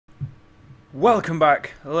Welcome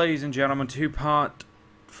back, ladies and gentlemen, to part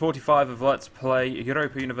 45 of Let's Play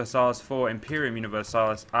Europa Universalis for Imperium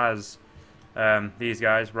Universalis as these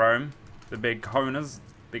guys, Rome, the big cojoners,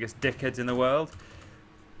 biggest dickheads in the world.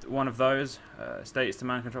 One of those, states to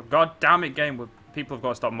man control. God damn it, game, people have got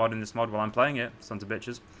to stop modding this mod while I'm playing it, sons of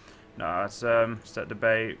bitches. No, it's set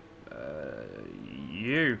debate,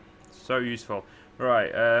 so useful.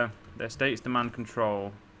 Right, their states demand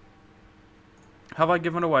control. Have I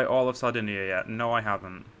given away all of Sardinia yet? No, I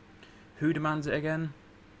haven't. Who demands it again?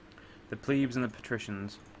 The plebes and the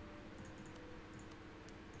patricians.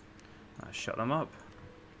 Shut them up.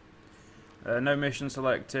 No mission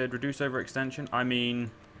selected. Reduce overextension. I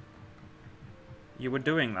mean, you were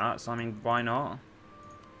doing that, so I mean, why not?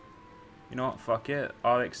 You know what? Fuck it.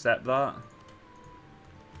 I'll accept that.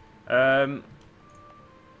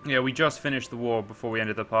 Yeah, we just finished the war before we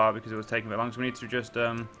ended the part because it was taking a bit long, so we need to just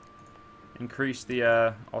increase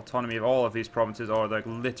the autonomy of all of these provinces, or they're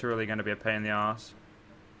literally going to be a pain in the ass.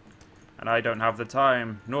 And I don't have the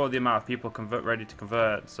time, nor the amount of people ready to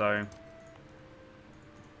convert, so...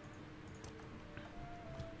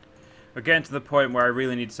 We're getting to the point where I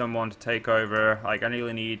really need someone to take over. Like, I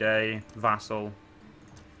really need a vassal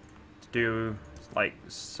to do, like,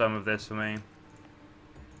 some of this for me.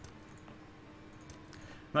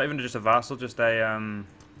 Not even just a vassal, just a,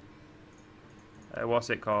 what's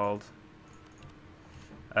it called?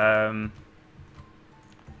 A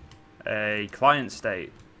client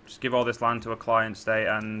state. Just give all this land to a client state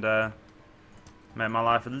and make my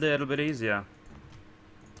life a little bit easier.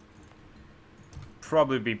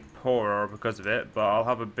 Probably be poorer because of it, but I'll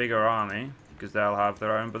have a bigger army because they'll have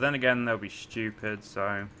their own. But then again, they'll be stupid,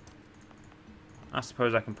 so I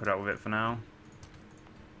suppose I can put up with it for now.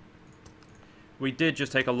 We did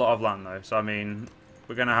just take a lot of land though, so I mean,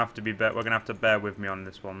 we're gonna have to bear with me on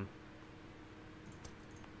this one.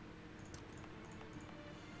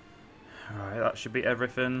 Alright, that should be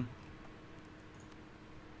everything.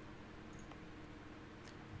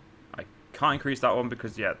 I can't increase that one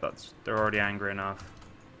because, yeah, they're already angry enough.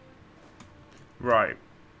 Right.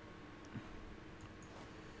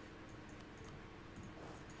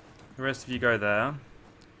 The rest of you go there.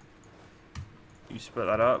 You split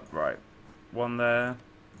that up. Right. One there.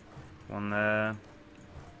 One there.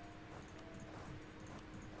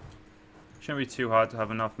 Shouldn't be too hard to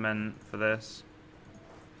have enough men for this.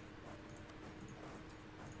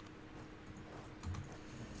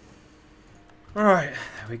 Alright,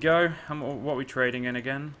 there we go. What are we trading in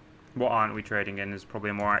again? What aren't we trading in is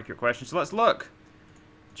probably a more accurate question. So let's look.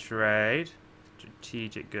 Trade.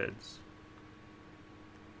 Strategic goods.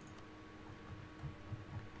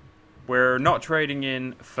 We're not trading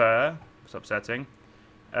in fur. It's upsetting.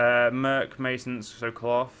 Merc, masons, so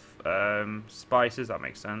cloth. Spices, that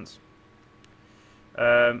makes sense.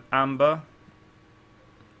 Amber.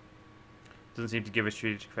 Doesn't seem to give a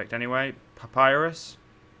strategic effect anyway. Papyrus.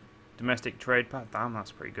 Domestic trade path. Damn,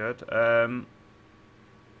 that's pretty good.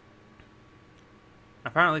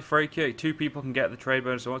 Apparently, Frakia, 2 people can get the trade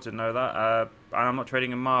bonus. I want to know that. And I'm not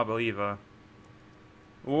trading in marble either.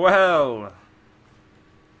 Well,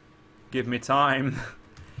 give me time.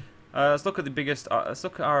 Let's look at the biggest. Let's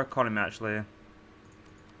look at our economy actually.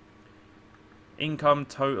 Income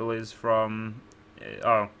total is from.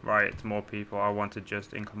 Oh, right, it's more people. I wanted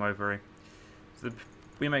just income overy. So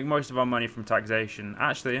we make most of our money from taxation.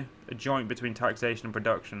 Actually, a joint between taxation and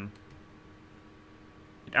production.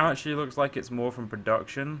 It actually looks like it's more from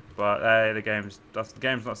production, but hey, the game's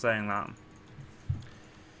not saying that.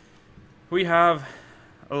 We have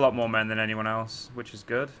a lot more men than anyone else, which is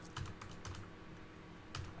good.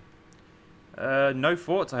 No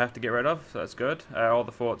forts I have to get rid of, so that's good. All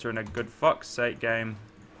the forts are in a good fuck's sake game.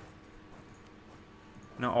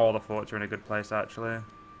 Not all the forts are in a good place, actually.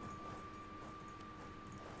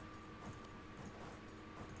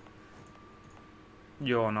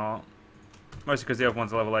 You're not. Mostly because the other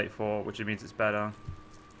one's a level 8 fort, which means it's better.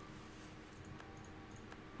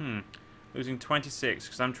 Losing 26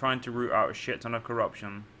 because I'm trying to root out a shit ton of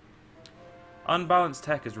corruption. Unbalanced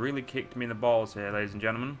tech has really kicked me in the balls here, ladies and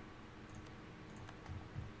gentlemen.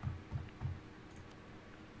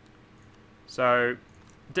 So,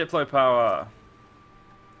 Diplo power.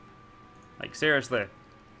 Like, seriously.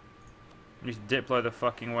 You need to Diplo the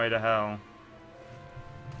fucking way to hell.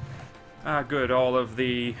 Ah, good. All of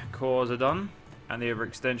the cores are done. And the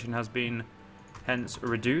overextension has been, hence,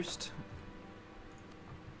 reduced.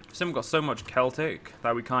 We've got so much Celtic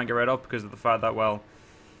that we can't get rid of because of the fact that, well,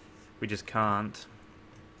 we just can't.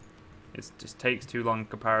 It just takes too long in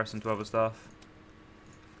comparison to other stuff.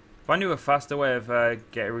 If I knew a faster way of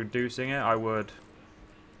reducing it, I would.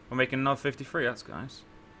 We're making another 53, that's nice.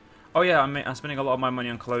 Oh yeah, I'm spending a lot of my money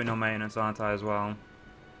on colonial maintenance, aren't I, as well?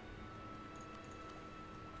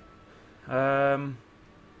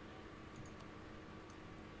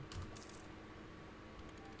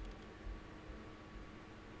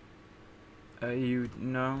 You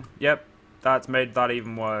no. Yep, that's made that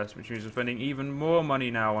even worse, which means we're spending even more money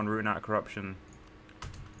now on rooting out corruption.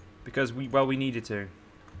 Because we needed to.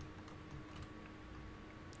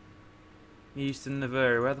 Eastern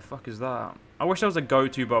Navarre, where the fuck is that? I wish there was a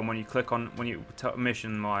go-to button when you click on,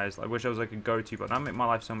 mission-wise. I wish there was like a go-to button. That'd make my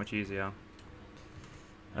life so much easier.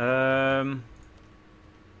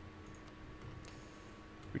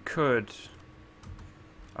 We could.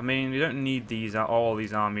 I mean, we don't need all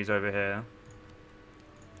these armies over here.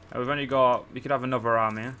 We've only got. We could have another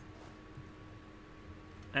army.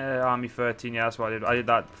 Army 13. Yeah, that's what I did. I did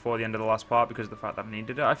that before the end of the last part because of the fact that I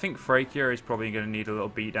needed it. I think Frakier is probably going to need a little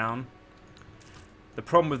beatdown. The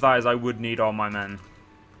problem with that is I would need all my men.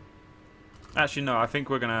 Actually, no. I think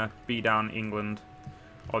we're going to beat down England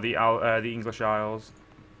or the English Isles.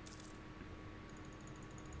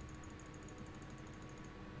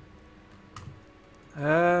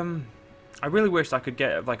 I really wish I could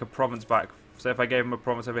get like a province back. So if I gave them a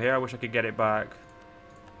province over here, I wish I could get it back.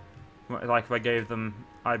 Like if I gave them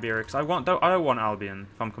Iberia, because I don't want Albion,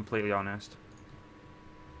 if I'm completely honest.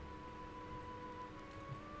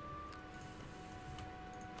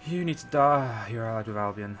 You need to die. You're allied with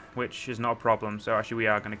Albion, which is not a problem. So actually, we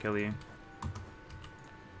are going to kill you.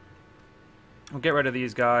 We'll get rid of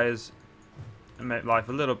these guys and make life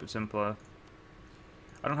a little bit simpler.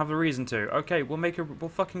 I don't have the reason to. Okay, we'll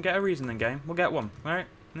fucking get a reason then, game. We'll get one, alright?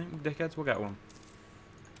 Dickheads, we'll get one.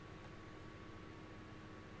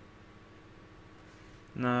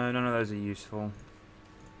 No, none of those are useful.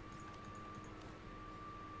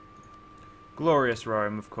 Glorious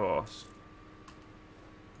Rome, of course.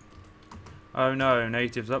 Oh no,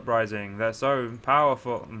 natives uprising. They're so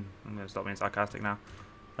powerful. I'm going to stop being sarcastic now.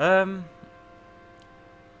 I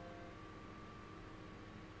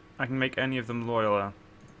can make any of them loyaler.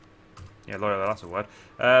 Yeah, loyaler, that's a word.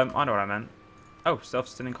 I know what I meant. Oh,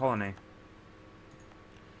 self-sustaining colony.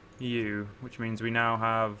 Which means we now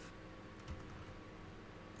have...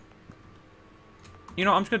 You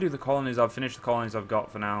know, I'm just going to do the colonies. I've finished the colonies I've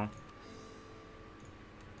got for now.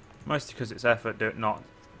 Mostly because it's effort not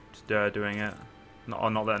doing it. Or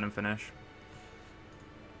not letting them finish.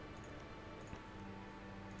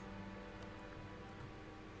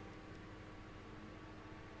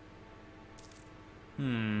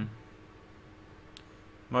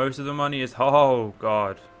 Most of the money is... Oh,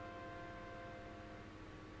 God.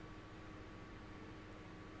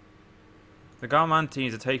 The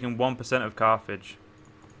Garmantines are taking 1% of Carthage.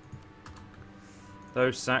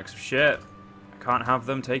 Those sacks of shit. I can't have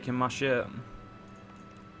them taking my shit.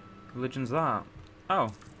 Religion's that?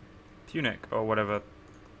 Oh. Punic, or whatever.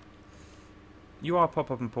 You are pop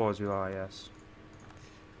up and pause, you are, yes.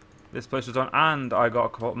 This place was done, and I got a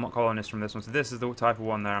colonist from this one, so this is the type of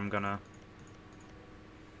one there I'm gonna...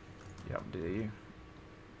 Yep, do you.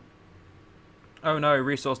 Oh no,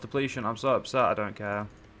 resource depletion, I'm so upset, I don't care.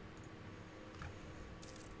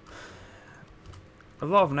 A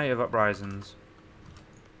lot of native uprisings.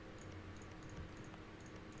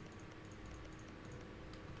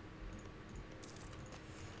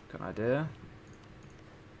 Good idea.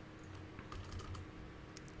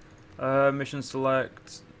 Mission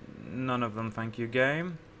select. None of them, thank you,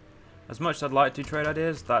 game. As much as I'd like to trade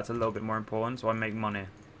ideas, that's a little bit more important, so I make money.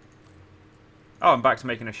 Oh, I'm back to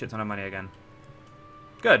making a shit ton of money again.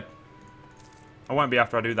 Good. I won't be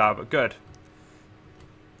after I do that, but good.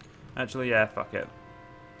 Actually, yeah, fuck it.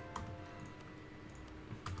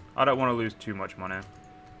 I don't want to lose too much money.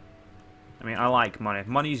 I mean, I like money.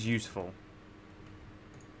 Money's useful.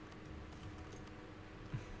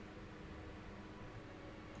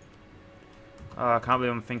 I can't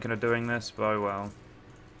believe I'm thinking of doing this, but oh well.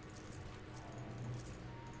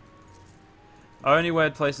 Only where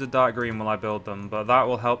places are dark green will I build them, but that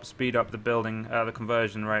will help speed up the building, the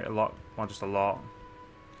conversion rate a lot. Well, just a lot.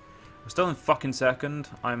 We're still in fucking second.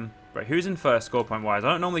 Right, who's in first score point wise? I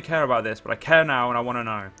don't normally care about this, but I care now and I want to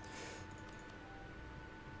know.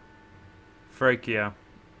 Frakia.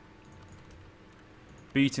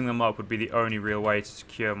 Beating them up would be the only real way to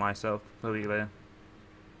secure myself completely.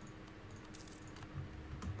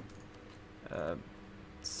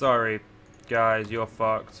 Sorry, guys, you're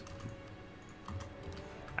fucked.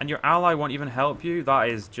 And your ally won't even help you? That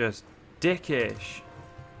is just dickish.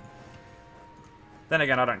 Then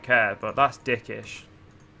again, I don't care, but that's dickish.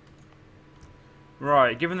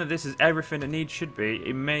 Right, given that this is everything it needs should be,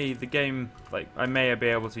 the game, like, I may be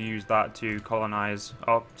able to use that to colonize,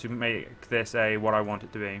 or to make this what I want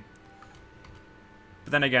it to be.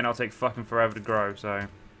 But then again, it'll take fucking forever to grow, so...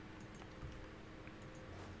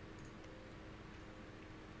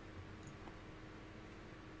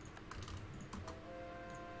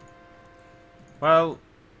 Well,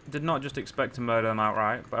 did not just expect to murder them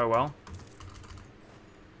outright, but oh well.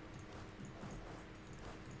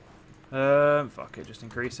 Fuck it, just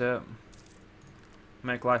increase it.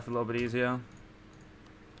 Make life a little bit easier.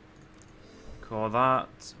 Call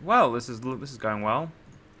that. Well, this is going well.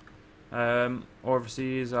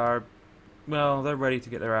 Overseas are, well, they're ready to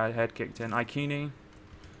get their head kicked in. Iceni,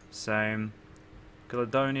 same.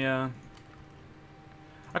 Caledonia.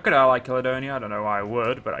 I could ally Caledonia. I don't know why I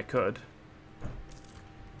would, but I could.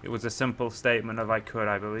 It was a simple statement of I could,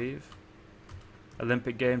 I believe.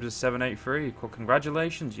 Olympic Games is 783. Well,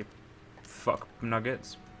 congratulations, you fuck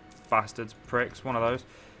nuggets. Bastards, pricks, one of those.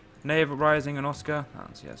 Naval Rising and Oscar.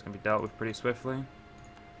 That's, yeah, it's going to be dealt with pretty swiftly.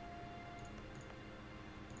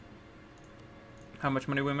 How much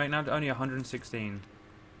money we make now? Only 116.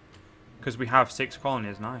 Because we have 6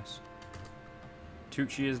 colonies, nice.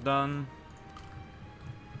 Tucci is done.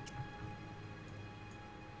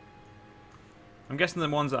 I'm guessing the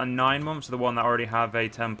ones that are 9 months are the one that already have a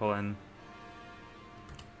temple in.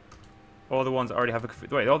 Or the ones that already have a...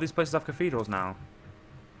 Wait, all these places have cathedrals now.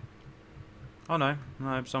 Oh no,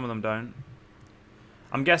 no, some of them don't.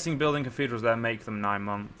 I'm guessing building cathedrals there make them 9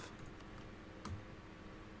 months.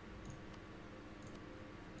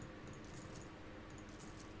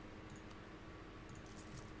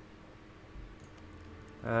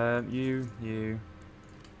 You.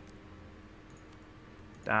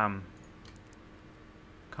 Damn.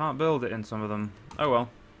 Can't build it in some of them. Oh well.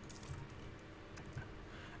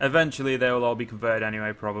 Eventually they will all be converted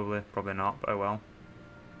anyway, probably. Probably not, but oh well.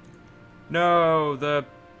 No, the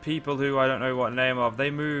people who I don't know what name of, they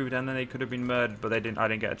moved and then they could have been murdered, but I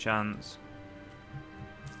didn't get a chance.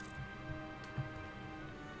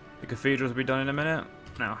 The cathedrals will be done in a minute.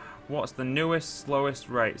 Now, what's the newest, slowest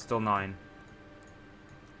rate? Still 9.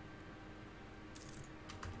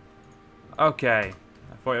 Okay.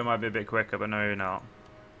 I thought it might be a bit quicker, but no, you're not.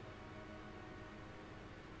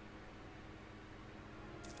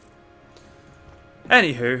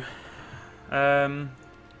 Anywho,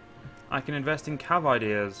 I can invest in cav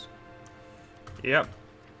ideas. Yep,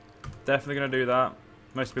 definitely going to do that.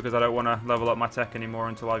 Mostly because I don't want to level up my tech anymore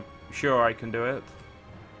until I'm sure I can do it.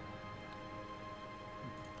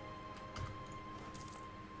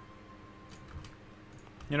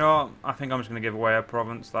 You know what? I think I'm just going to give away a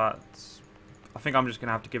province that's... I think I'm just going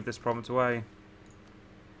to have to give this province away.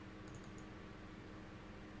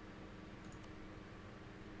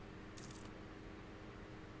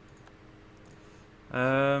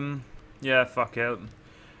 Yeah, fuck it.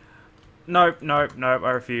 Nope,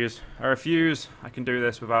 I refuse. I refuse. I can do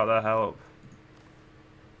this without their help.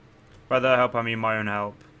 By their help, I mean my own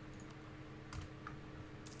help.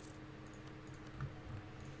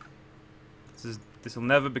 This will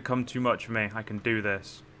never become too much for me. I can do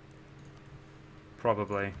this.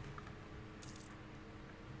 Probably.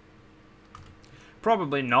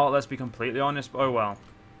 Probably not, let's be completely honest, but oh well.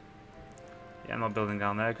 Yeah, I'm not building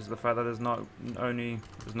down there because of the fact that there's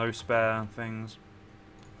no spare things.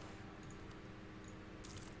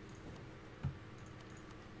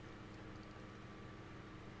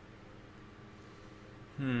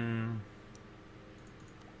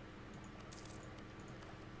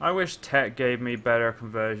 I wish tech gave me better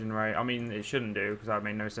conversion rate. I mean, it shouldn't do because that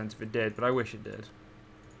made no sense if it did, but I wish it did.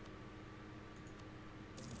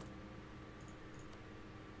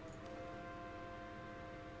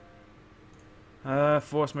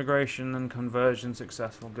 Forced migration and conversion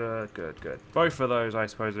successful. Good. Both of those, I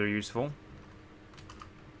suppose, are useful.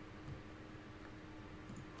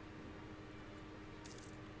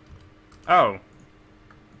 Oh.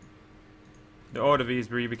 The Order V's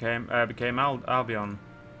became Albion.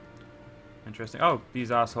 Interesting. Oh,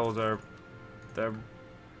 these assholes are... They're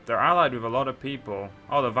allied with a lot of people.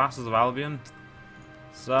 Oh, the vassals of Albion?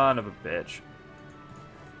 Son of a bitch.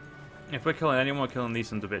 If we're killing anyone, we're killing these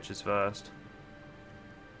sons of bitches first.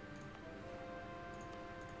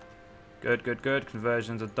 Good.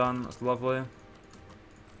 Conversions are done. That's lovely.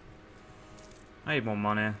 I need more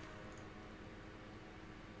money.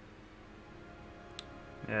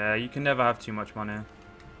 Yeah, you can never have too much money.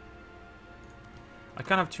 I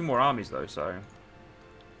can have 2 more armies though, so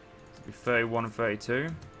it'll be 31 and 32.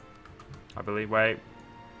 I believe. Wait.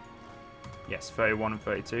 Yes, 31 and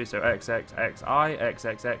 32. So XXXI,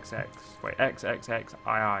 XXXX. Wait,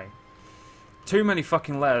 XXXII. Too many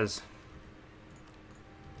fucking letters.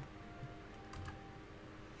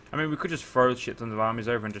 I mean, we could just throw shit tons of armies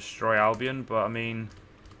over and destroy Albion, but I mean,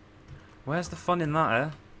 where's the fun in that, eh?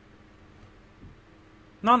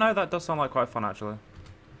 No, no, that does sound like quite fun, actually.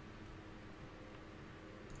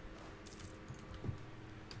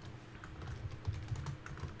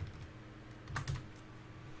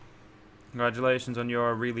 Congratulations on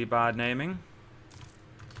your really bad naming.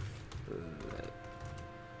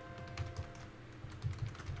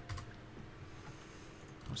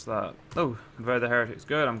 What's that? Oh, convey the heretics.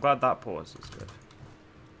 Good, I'm glad that pause is good.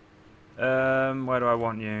 Where do I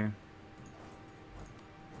want you?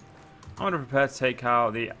 I'm going to prepare to take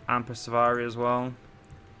out the Ampasvari as well.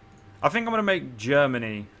 I think I'm going to make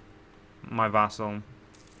Germany my vassal.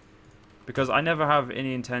 Because I never have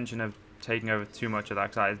any intention of taking over too much of that,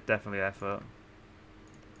 because that is definitely effort.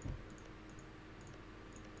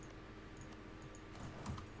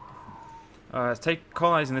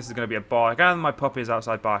 Colonizing this is going to be a bar. Again, my puppy is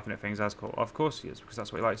outside barking at things, that's cool. Of course he is, because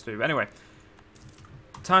that's what he likes to do. But anyway,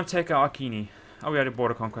 time to take out Arkini. Oh, we had a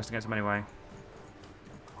border conquest against him anyway.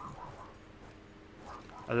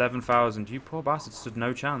 11,000. You poor bastards stood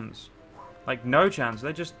no chance. Like, no chance.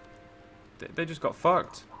 They just got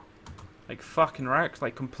fucked. Like, fucking wrecked.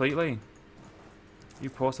 Like, completely. You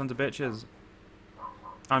poor sons of bitches.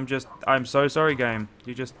 I'm so sorry, game.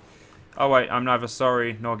 You just... Oh, wait. I'm neither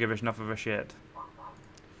sorry nor give enough of a shit.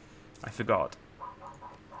 I forgot.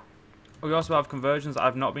 We also have conversions that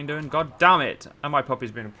I've not been doing. God damn it. And my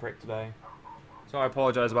puppy's been a prick today. So I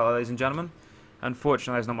apologise about that, ladies and gentlemen.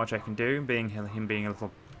 Unfortunately, there's not much I can do, being him being a little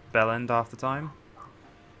bellend half the time.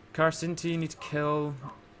 Karsinti, need to kill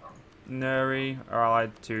Nuri, are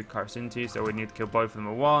allied to Karsinti, so we need to kill both of them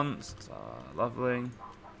at once. Lovely.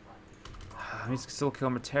 We need to still kill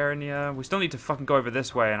Maternia. We still need to fucking go over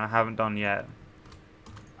this way, and I haven't done yet.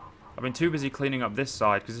 I've been too busy cleaning up this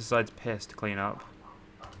side, because this side's pissed to clean up.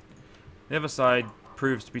 The other side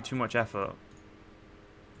proves to be too much effort.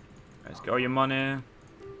 Let's get all your money.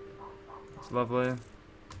 That's lovely.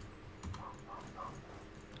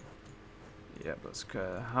 Yep, let's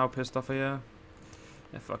go. How pissed off are you?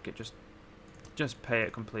 Yeah, fuck it. Just pay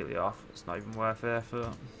it completely off. It's not even worth the effort.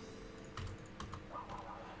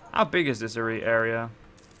 How big is this area?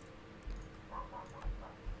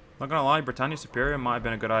 Not gonna lie, Britannia Superior might have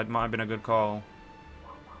been a good call.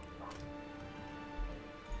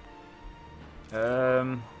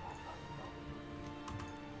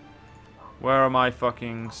 Where are my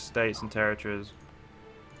fucking states and territories?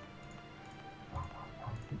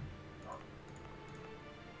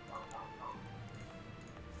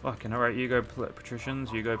 Fucking alright, you go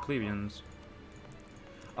patricians, you go plebeians.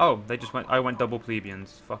 Oh, they just went. I went double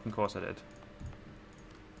plebeians. Fucking course I did.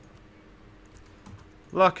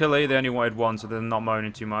 Luckily, they only wanted one, so they're not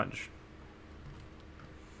moaning too much.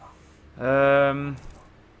 I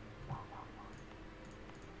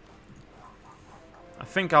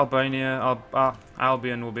think Albania,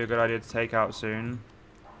 Albion will be a good idea to take out soon.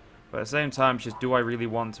 But at the same time, it's just, do I really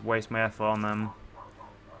want to waste my effort on them?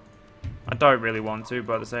 I don't really want to,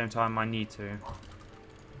 but at the same time, I need to.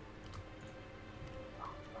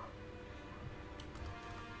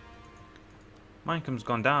 My income's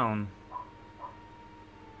gone down.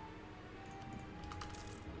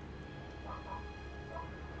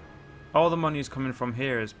 All the money's coming from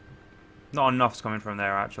here is... Not enough's coming from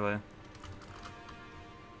there, actually.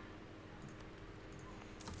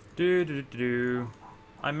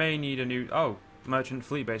 I may need a new... Oh, merchant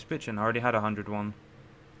fleet base bitchin'. I already had 101.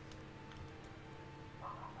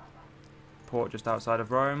 Port just outside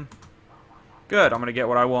of Rome. Good, I'm going to get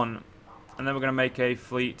what I want. And then we're going to make a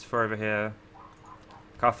fleet for over here.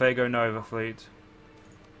 Carthago Nova fleet.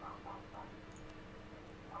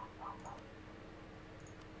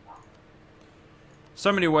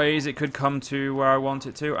 So many ways it could come to where I want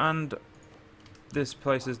it to, and this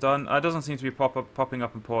place is done. It doesn't seem to be popping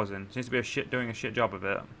up and pausing. It seems to be doing a shit job of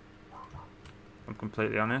it. I'm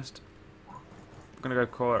completely honest. I'm gonna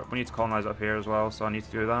go we need to colonize up here as well, so I need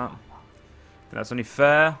to do that. I think that's only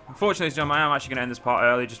fair. Unfortunately, I am actually gonna end this part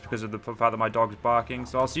early just because of the fact that my dog's barking.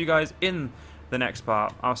 So I'll see you guys in the next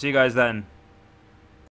part. I'll see you guys then.